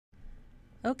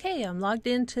Okay, I'm logged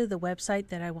into the website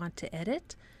that I want to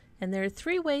edit, and there are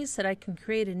 3 ways that I can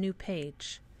create a new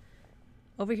page.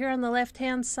 Over here on the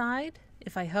left-hand side,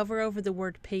 if I hover over the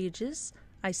word pages,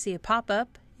 I see a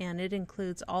pop-up, and it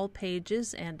includes all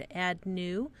pages and add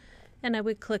new, and I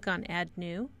would click on add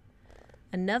new.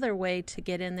 Another way to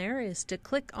get in there is to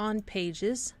click on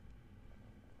pages.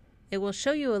 It will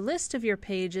show you a list of your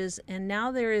pages, and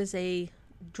now there is a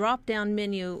drop-down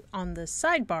menu on the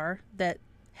sidebar that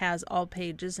has all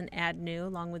pages and add new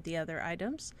along with the other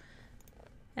items.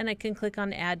 And I can click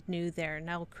on add new there, and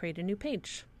I'll create a new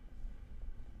page.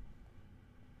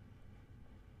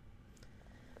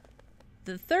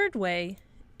 The third way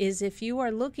is if you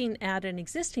are looking at an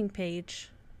existing page,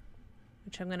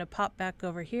 which I'm going to pop back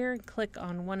over here and click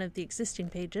on one of the existing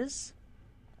pages.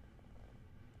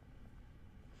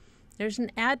 There's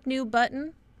an add new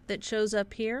button that shows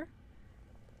up here,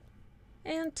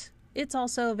 and it's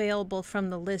also available from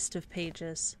the list of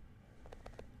pages.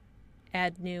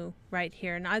 Add new right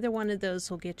here, and either one of those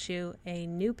will get you a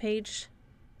new page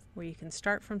where you can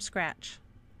start from scratch.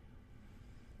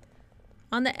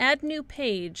 On the add new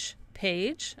page,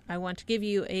 I want to give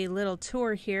you a little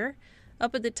tour here.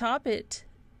 Up at the top, it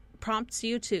prompts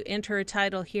you to enter a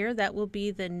title here. That will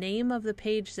be the name of the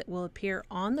page that will appear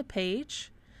on the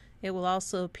page. It will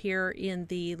also appear in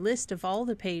the list of all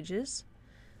the pages.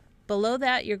 Below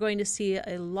that, you're going to see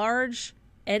a large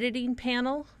editing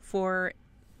panel for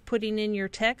putting in your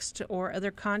text or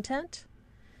other content.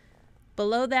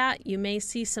 Below that, you may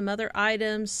see some other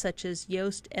items such as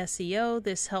Yoast SEO.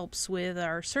 This helps with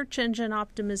our search engine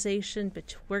optimization,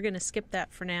 but we're going to skip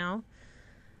that for now.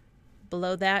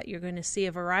 Below that, you're going to see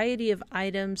a variety of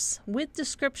items with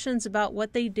descriptions about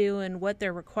what they do and what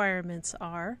their requirements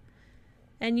are.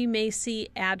 And you may see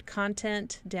add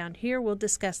content down here. We'll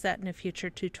discuss that in a future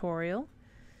tutorial.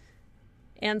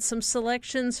 And some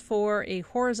selections for a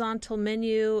horizontal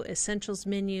menu, essentials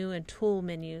menu, and tool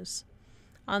menus.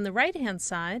 On the right-hand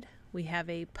side, we have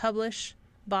a publish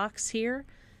box here,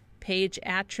 page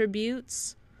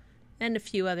attributes, and a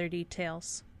few other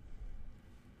details.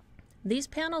 These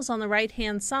panels on the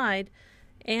right-hand side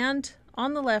and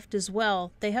on the left as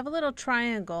well, they have a little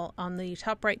triangle on the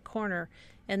top right corner,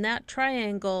 and that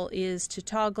triangle is to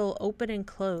toggle open and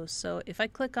close. So if I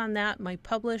click on that, my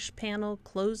publish panel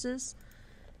closes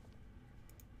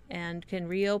and can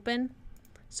reopen.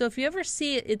 So if you ever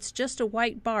see it, it's just a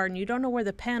white bar and you don't know where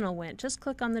the panel went, just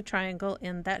click on the triangle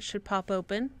and that should pop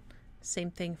open.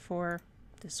 Same thing for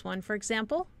this one, for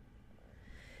example.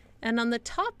 And on the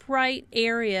top right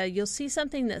area, you'll see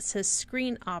something that says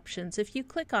Screen Options. If you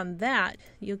click on that,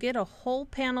 you'll get a whole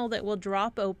panel that will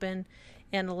drop open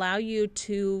and allow you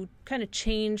to kind of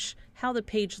change how the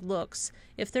page looks.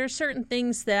 If there are certain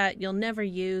things that you'll never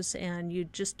use and you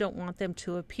just don't want them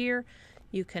to appear,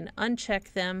 you can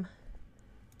uncheck them,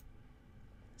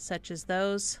 such as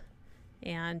those,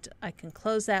 and I can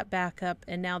close that back up,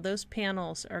 and now those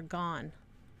panels are gone.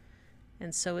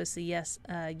 And so is the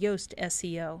Yoast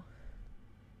SEO.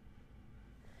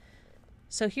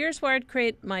 So here's where I'd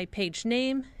create my page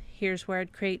name, here's where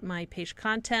I'd create my page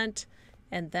content,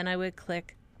 and then I would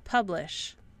click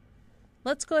Publish.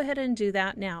 Let's go ahead and do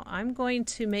that now. I'm going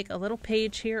to make a little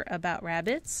page here about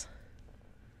rabbits.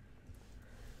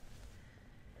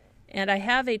 And I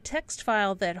have a text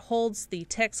file that holds the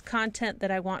text content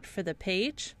that I want for the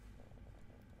page.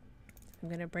 I'm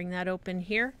going to bring that open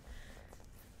here.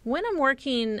 When I'm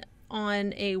working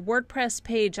on a WordPress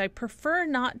page, I prefer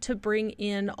not to bring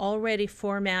in already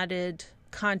formatted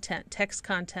content, text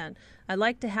content. I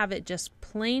like to have it just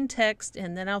plain text,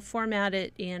 and then I'll format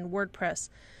it in WordPress.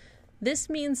 This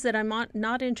means that I'm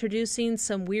not introducing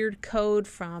some weird code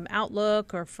from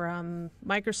Outlook or from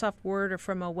Microsoft Word or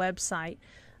from a website.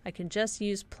 I can just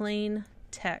use plain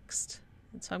text.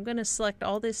 And so I'm going to select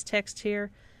all this text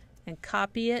here and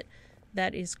copy it.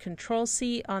 That is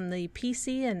Control-C on the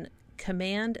PC and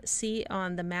Command-C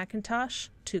on the Macintosh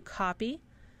to copy.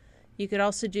 You could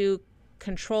also do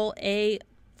Control-A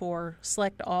for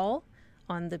select all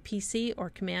on the PC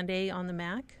or Command-A on the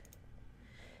Mac.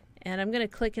 And I'm going to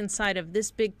click inside of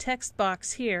this big text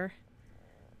box here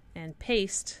and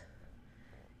paste.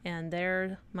 And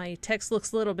there, my text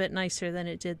looks a little bit nicer than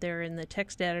it did there in the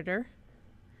text editor.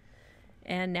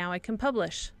 And now I can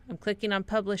publish. I'm clicking on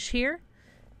Publish here.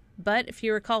 But if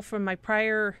you recall from my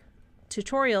prior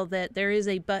tutorial that there is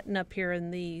a button up here in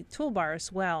the toolbar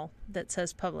as well that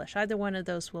says Publish. Either one of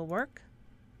those will work.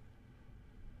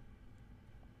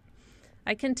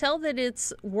 I can tell that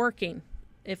it's working.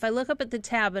 If I look up at the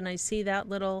tab and I see that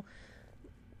little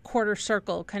quarter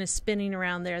circle kind of spinning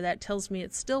around there, that tells me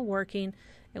it's still working.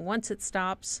 And once it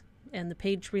stops, and the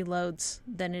page reloads,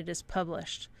 then it is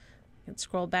published. I can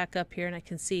scroll back up here and I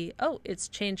can see, oh, it's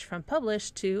changed from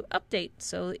published to update.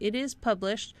 So it is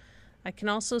published. I can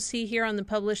also see here on the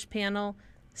published panel,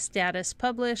 status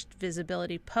published,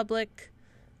 visibility public,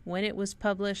 when it was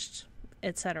published,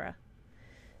 etc.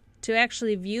 To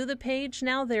actually view the page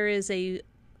now, there is a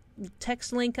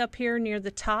text link up here near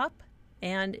the top.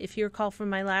 And if you recall from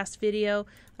my last video,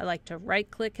 I like to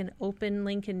right-click and open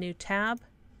link in new tab.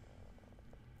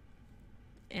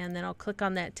 And then I'll click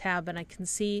on that tab and I can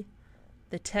see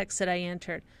the text that I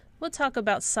entered. We'll talk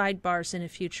about sidebars in a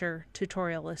future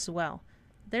tutorial as well.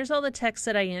 There's all the text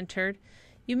that I entered.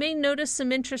 You may notice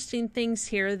some interesting things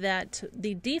here, that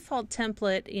the default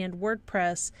template in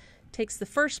WordPress takes the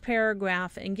first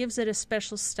paragraph and gives it a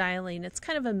special styling. It's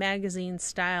kind of a magazine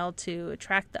style to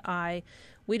attract the eye.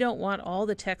 We don't want all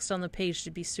the text on the page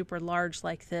to be super large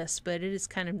like this, but it is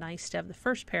kind of nice to have the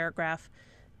first paragraph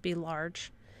be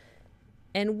large.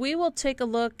 And we will take a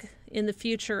look in the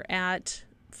future at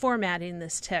formatting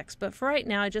this text. But for right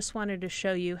now, I just wanted to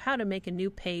show you how to make a new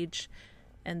page.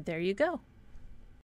 And there you go.